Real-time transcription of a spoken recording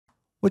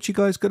What you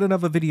guys, got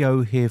another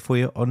video here for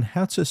you on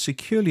how to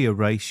securely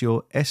erase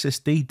your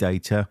SSD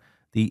data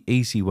the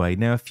easy way.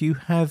 Now, if you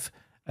have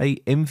a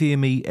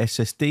NVMe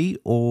SSD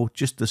or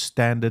just a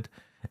standard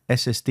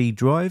SSD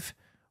drive,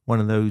 one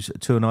of those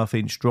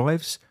 2.5-inch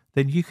drives,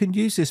 then you can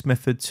use this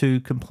method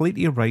to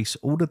completely erase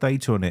all the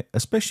data on it,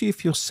 especially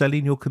if you're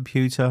selling your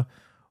computer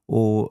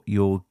or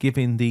you're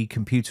giving the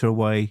computer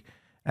away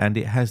and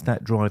it has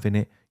that drive in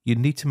it. You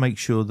need to make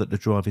sure that the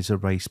drive is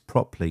erased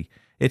properly.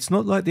 It's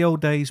not like the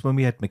old days when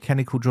we had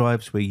mechanical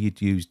drives where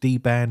you'd use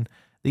DBAN.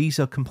 These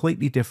are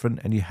completely different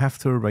and you have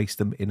to erase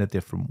them in a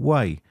different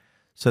way.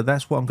 So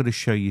that's what I'm going to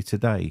show you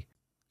today.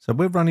 So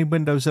we're running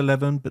Windows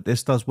 11, but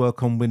this does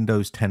work on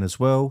Windows 10 as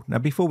well. Now,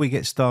 before we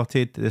get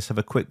started, let's have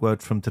a quick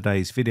word from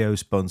today's video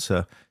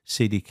sponsor,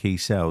 CD Key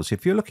Sales.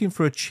 If you're looking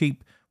for a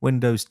cheap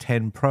Windows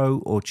 10 Pro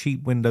or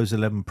cheap Windows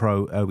 11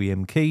 Pro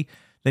OEM key,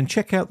 then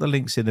check out the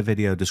links in the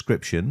video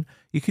description.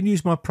 You can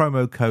use my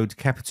promo code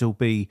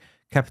B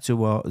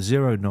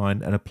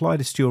R09 and apply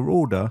this to your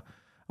order.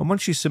 And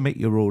once you submit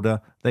your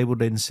order, they will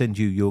then send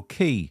you your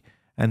key.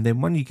 And then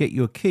when you get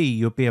your key,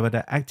 you'll be able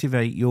to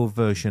activate your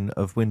version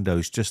of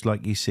Windows, just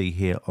like you see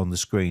here on the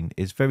screen.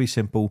 It's very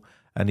simple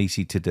and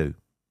easy to do.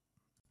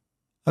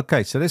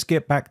 Okay, so let's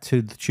get back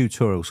to the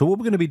tutorial. So what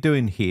we're going to be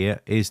doing here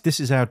is this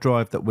is our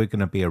drive that we're going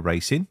to be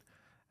erasing.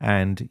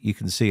 And you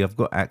can see I've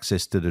got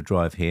access to the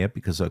drive here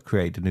because I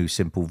created a new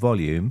simple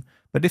volume.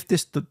 But if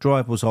this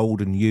drive was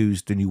old and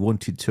used and you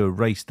wanted to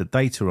erase the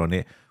data on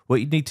it, what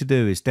you need to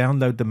do is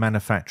download the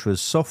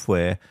manufacturer's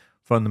software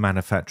from the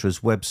manufacturer's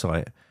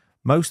website.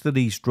 Most of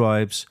these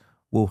drives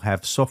will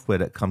have software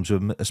that comes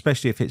with them,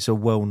 especially if it's a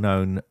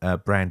well-known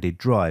branded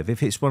drive.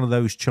 If it's one of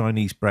those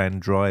Chinese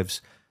brand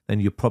drives,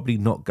 then you're probably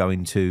not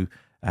going to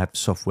have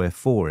software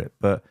for it.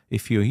 But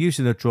if you're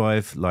using a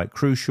drive like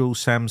Crucial,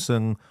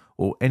 Samsung,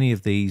 or any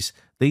of these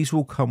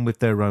will come with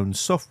their own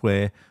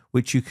software,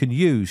 which you can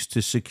use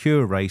to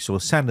secure erase or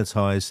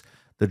sanitize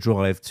the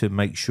drive to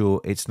make sure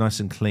it's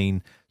nice and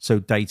clean so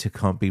data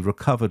can't be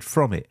recovered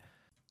from it.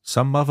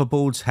 Some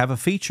motherboards have a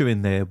feature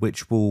in there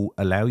which will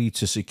allow you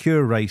to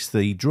secure erase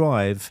the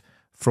drive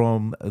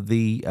from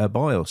the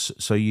BIOS,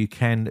 so you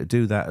can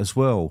do that as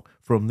well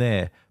from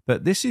there.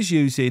 But this is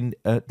using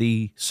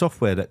the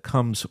software that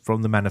comes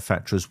from the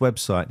manufacturer's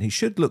website, and it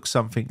should look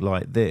something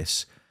like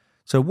this.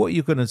 So what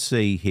you're going to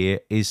see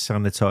here is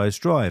sanitized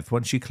drive.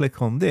 Once you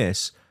click on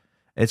this,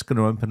 it's going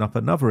to open up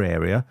another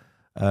area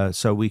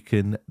so we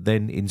can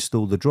then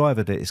install the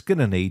driver that it's going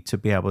to need to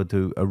be able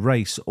to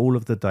erase all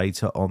of the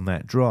data on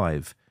that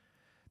drive.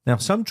 Now,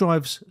 some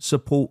drives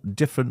support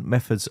different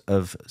methods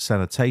of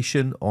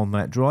sanitation on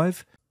that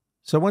drive.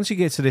 So once you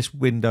get to this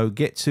window,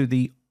 get to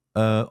the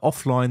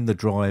offline the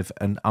drive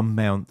and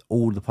unmount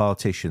all the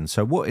partitions.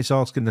 So what it's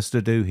asking us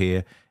to do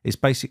here is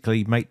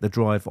basically make the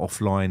drive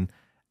offline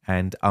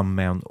and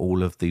unmount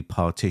all of the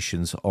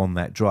partitions on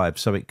that drive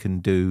so it can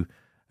do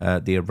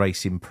the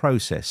erasing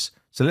process.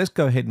 So let's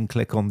go ahead and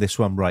click on this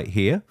one right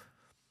here.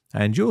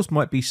 And yours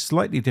might be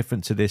slightly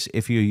different to this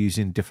if you're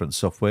using different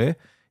software.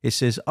 It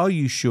says, are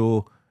you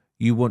sure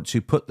you want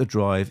to put the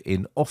drive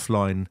in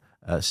offline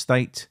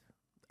state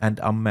and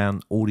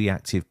unmount all the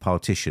active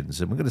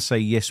partitions? And we're going to say,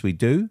 yes, we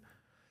do.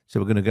 So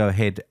we're going to go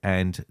ahead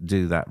and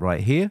do that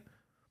right here.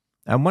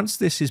 And once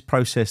this is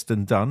processed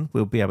and done,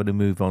 we'll be able to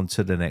move on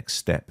to the next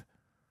step.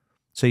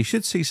 So you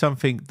should see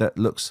something that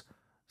looks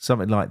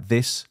something like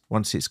this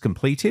once it's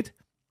completed.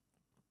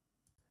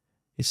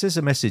 It says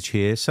a message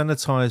here,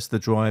 sanitize the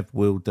drive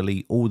will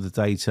delete all the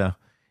data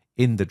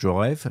in the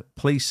drive.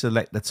 Please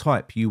select the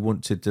type you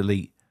want to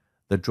delete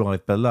the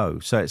drive below.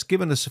 So it's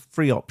given us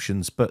 3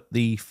 options, but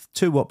the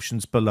 2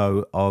 options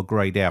below are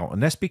grayed out.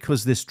 And that's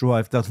because this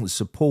drive doesn't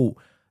support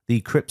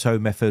the crypto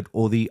method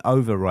or the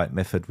overwrite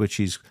method, which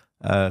is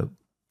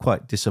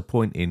quite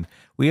disappointing.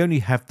 We only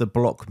have the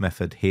block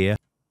method here.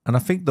 And I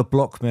think the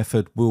block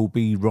method will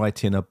be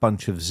writing a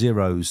bunch of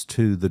zeros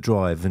to the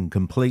drive and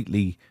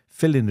completely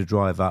filling the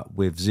drive up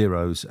with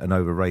zeros and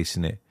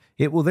over-erasing it.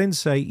 It will then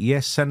say,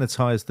 yes,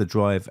 sanitize the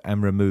drive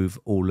and remove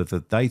all of the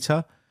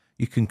data.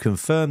 You can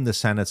confirm the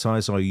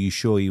sanitize. Are you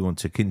sure you want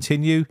to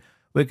continue?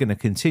 We're going to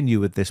continue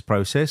with this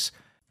process.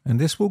 And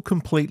this will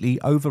completely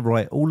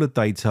overwrite all the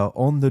data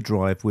on the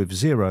drive with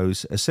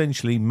zeros,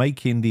 essentially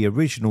making the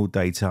original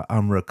data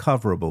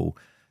unrecoverable.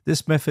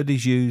 This method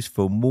is used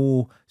for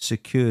more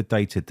secure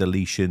data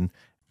deletion,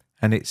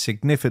 and it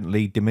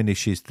significantly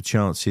diminishes the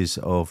chances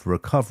of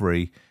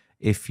recovery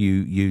if you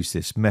use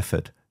this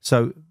method.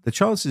 So the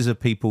chances of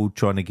people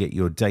trying to get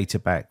your data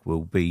back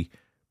will be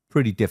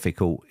pretty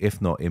difficult,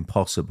 if not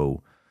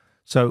impossible.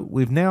 So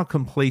we've now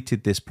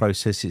completed this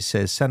process. It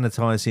says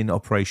sanitizing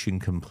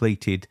operation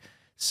completed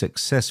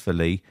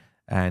successfully,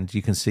 and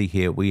you can see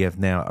here we have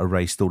now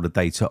erased all the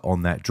data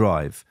on that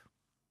drive.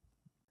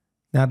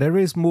 Now, there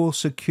is more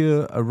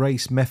secure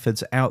erase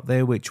methods out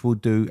there which will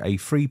do a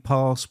free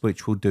pass,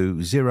 which will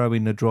do 0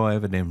 in the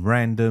drive and then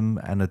random,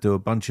 and do a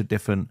bunch of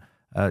different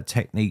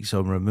techniques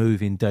on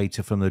removing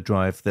data from the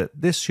drive. That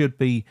this should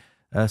be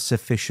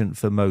sufficient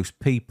for most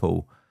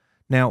people.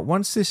 Now,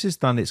 once this is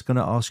done, it's going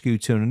to ask you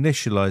to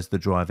initialize the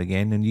drive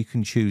again, and you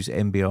can choose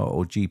MBR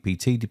or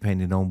GPT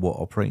depending on what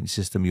operating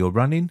system you're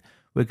running.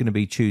 We're going to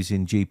be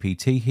choosing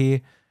GPT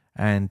here,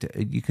 and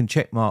you can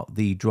check mark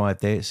the drive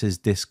there. It says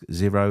disk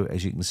 0,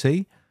 as you can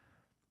see.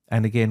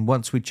 And again,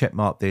 once we check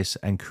mark this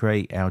and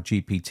create our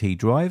GPT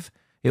drive,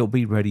 it'll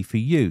be ready for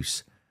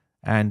use,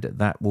 and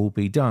that will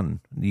be done.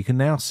 You can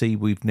now see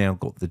we've now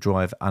got the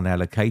drive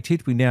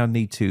unallocated. We now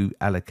need to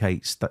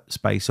allocate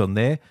space on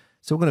there.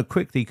 So we're going to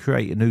quickly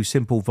create a new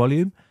simple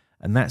volume,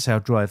 and that's our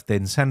drive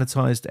then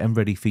sanitized and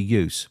ready for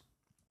use.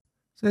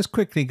 So let's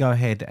quickly go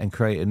ahead and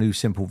create a new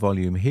simple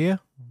volume here,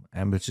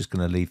 and we're just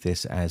going to leave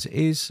this as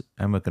is,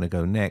 and we're going to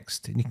go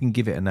next, and you can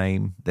give it a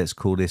name. Let's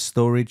call this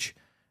storage,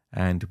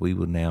 and we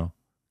will now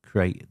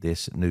create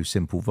this new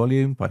simple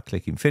volume by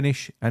clicking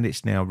finish, and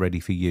it's now ready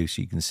for use.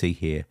 You can see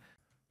here.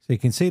 So you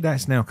can see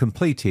that's now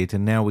completed,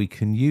 and now we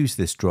can use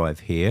this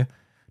drive here.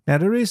 Now,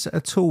 there is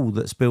a tool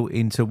that's built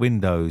into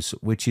Windows,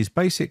 which is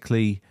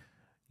basically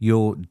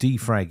your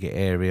defrag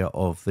area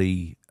of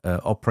the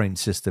operating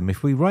system.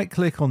 If we right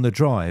click on the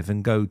drive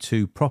and go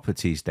to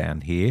properties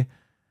down here,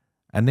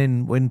 and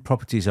then when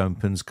properties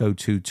opens, go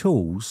to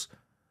tools,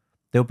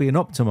 there'll be an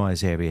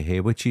optimize area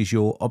here, which is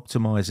your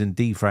optimize and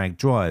defrag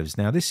drives.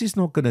 Now, this is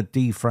not going to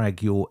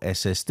defrag your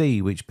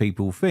SSD, which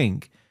people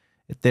think.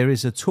 There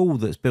is a tool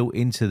that's built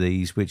into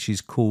these, which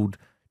is called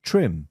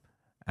trim.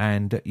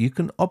 And you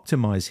can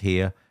optimize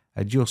here,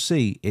 and you'll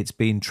see it's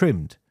being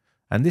trimmed.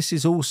 And this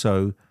is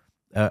also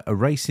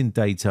erasing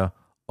data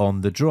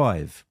on the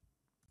drive.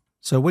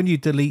 So when you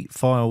delete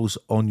files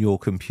on your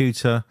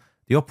computer,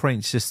 the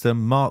operating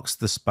system marks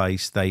the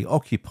space they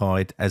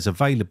occupied as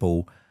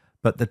available,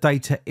 but the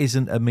data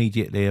isn't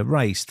immediately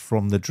erased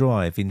from the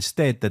drive.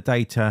 Instead, the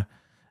data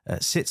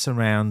sits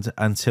around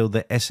until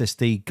the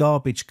SSD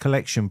garbage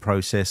collection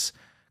process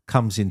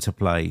comes into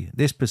play.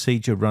 This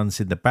procedure runs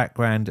in the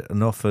background,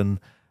 and often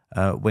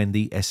when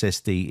the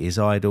SSD is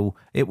idle,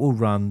 it will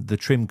run the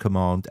trim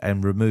command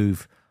and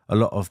remove a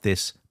lot of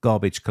this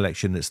garbage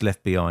collection that's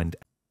left behind.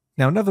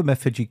 Now, another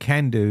method you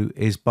can do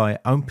is by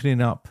opening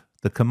up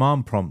the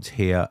command prompt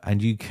here,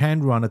 and you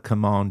can run a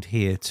command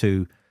here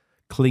to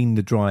clean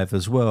the drive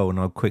as well, and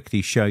I'll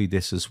quickly show you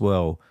this as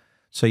well.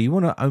 So you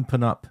want to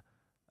open up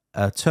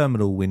a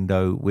terminal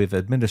window with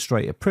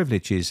administrator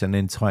privileges and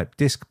then type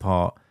disk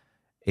part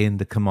in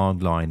the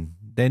command line,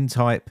 then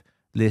type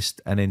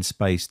list and then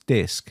space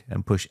disk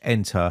and push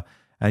enter,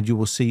 and you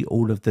will see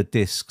all of the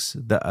disks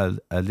that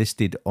are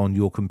listed on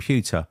your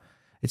computer.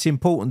 It's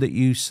important that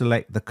you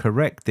select the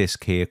correct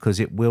disk here because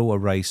it will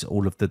erase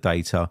all of the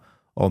data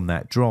on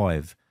that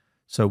drive.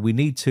 So we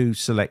need to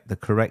select the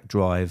correct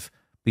drive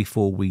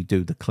before we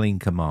do the clean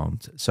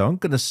command. So I'm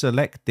going to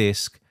select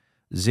disk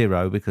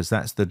 0 because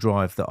that's the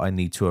drive that I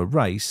need to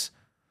erase,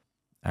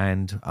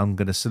 and I'm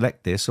going to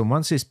select this, and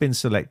once it's been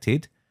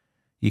selected,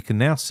 you can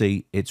now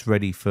see it's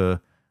ready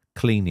for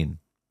cleaning.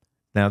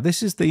 Now,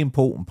 this is the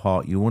important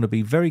part. You want to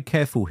be very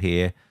careful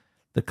here.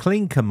 The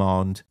clean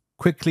command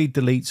quickly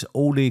deletes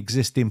all the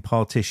existing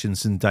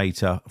partitions and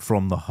data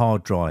from the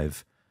hard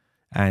drive,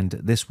 and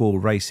this will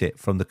erase it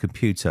from the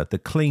computer. The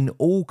clean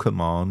all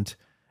command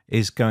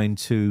is going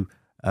to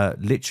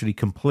literally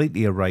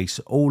completely erase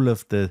all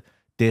of the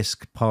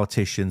disk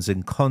partitions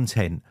and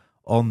content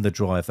on the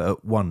drive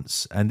at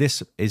once, and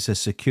this is a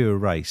secure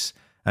erase,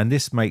 and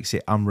this makes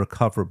it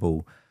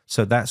unrecoverable.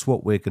 So that's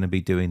what we're going to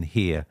be doing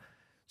here.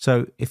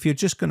 So if you're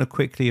just going to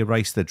quickly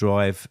erase the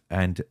drive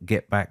and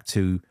get back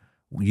to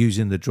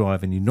using the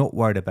drive, and you're not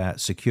worried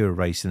about secure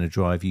erasing the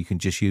drive, you can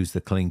just use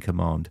the clean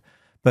command.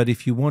 But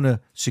if you want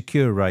to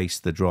secure erase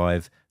the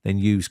drive, then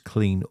use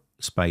clean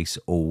space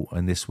all,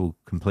 and this will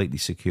completely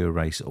secure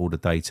erase all the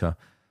data.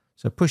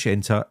 So push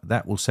enter.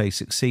 That will say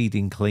succeed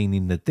in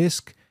cleaning the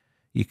disk.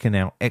 You can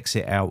now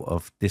exit out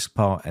of disk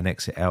part and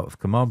exit out of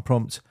command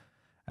prompt,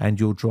 and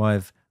your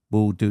drive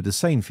will do the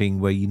same thing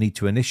where you need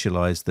to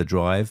initialize the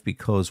drive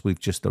because we've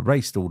just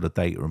erased all the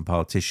data and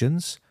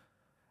partitions.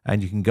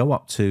 And you can go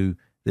up to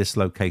this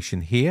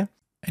location here,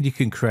 and you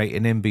can create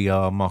an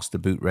MBR master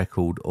boot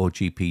record or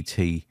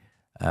GPT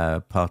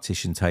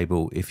partition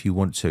table if you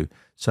want to.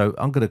 So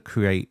I'm going to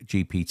create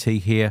GPT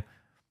here,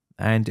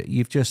 and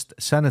you've just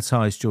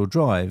sanitized your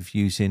drive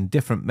using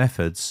different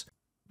methods,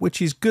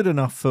 which is good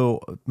enough for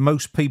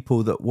most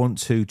people that want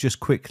to just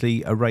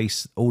quickly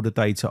erase all the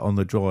data on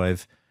the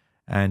drive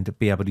and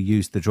be able to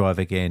use the drive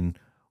again,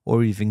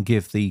 or even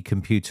give the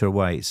computer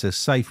away. It's a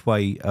safe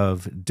way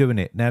of doing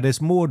it. Now,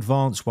 there's more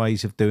advanced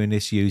ways of doing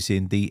this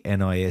using the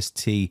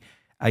NIST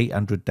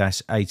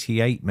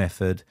 800-88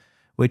 method,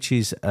 which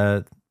is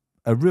a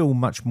real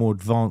much more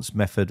advanced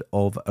method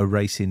of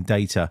erasing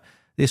data.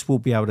 This will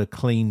be able to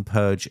clean,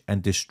 purge,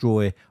 and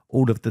destroy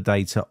all of the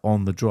data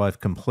on the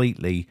drive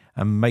completely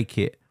and make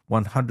it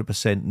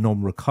 100%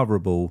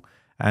 non-recoverable.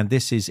 And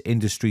this is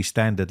industry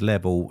standard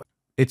level.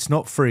 It's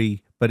not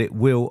free, but it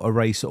will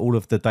erase all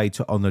of the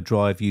data on the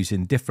drive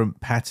using different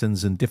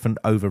patterns and different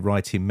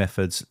overwriting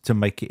methods to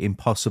make it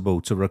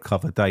impossible to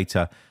recover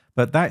data.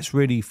 But that's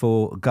really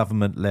for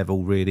government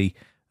level, really.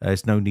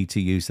 There's no need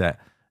to use that.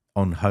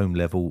 on home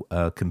level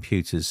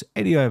computers.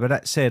 Anyway, but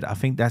that said, I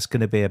think that's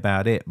going to be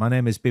about it. My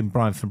name has been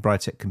Brian from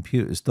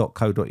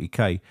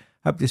briteccomputers.co.uk.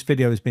 Hope this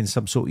video has been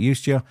some sort of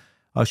use to you.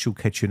 I shall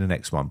catch you in the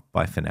next one.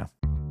 Bye for now.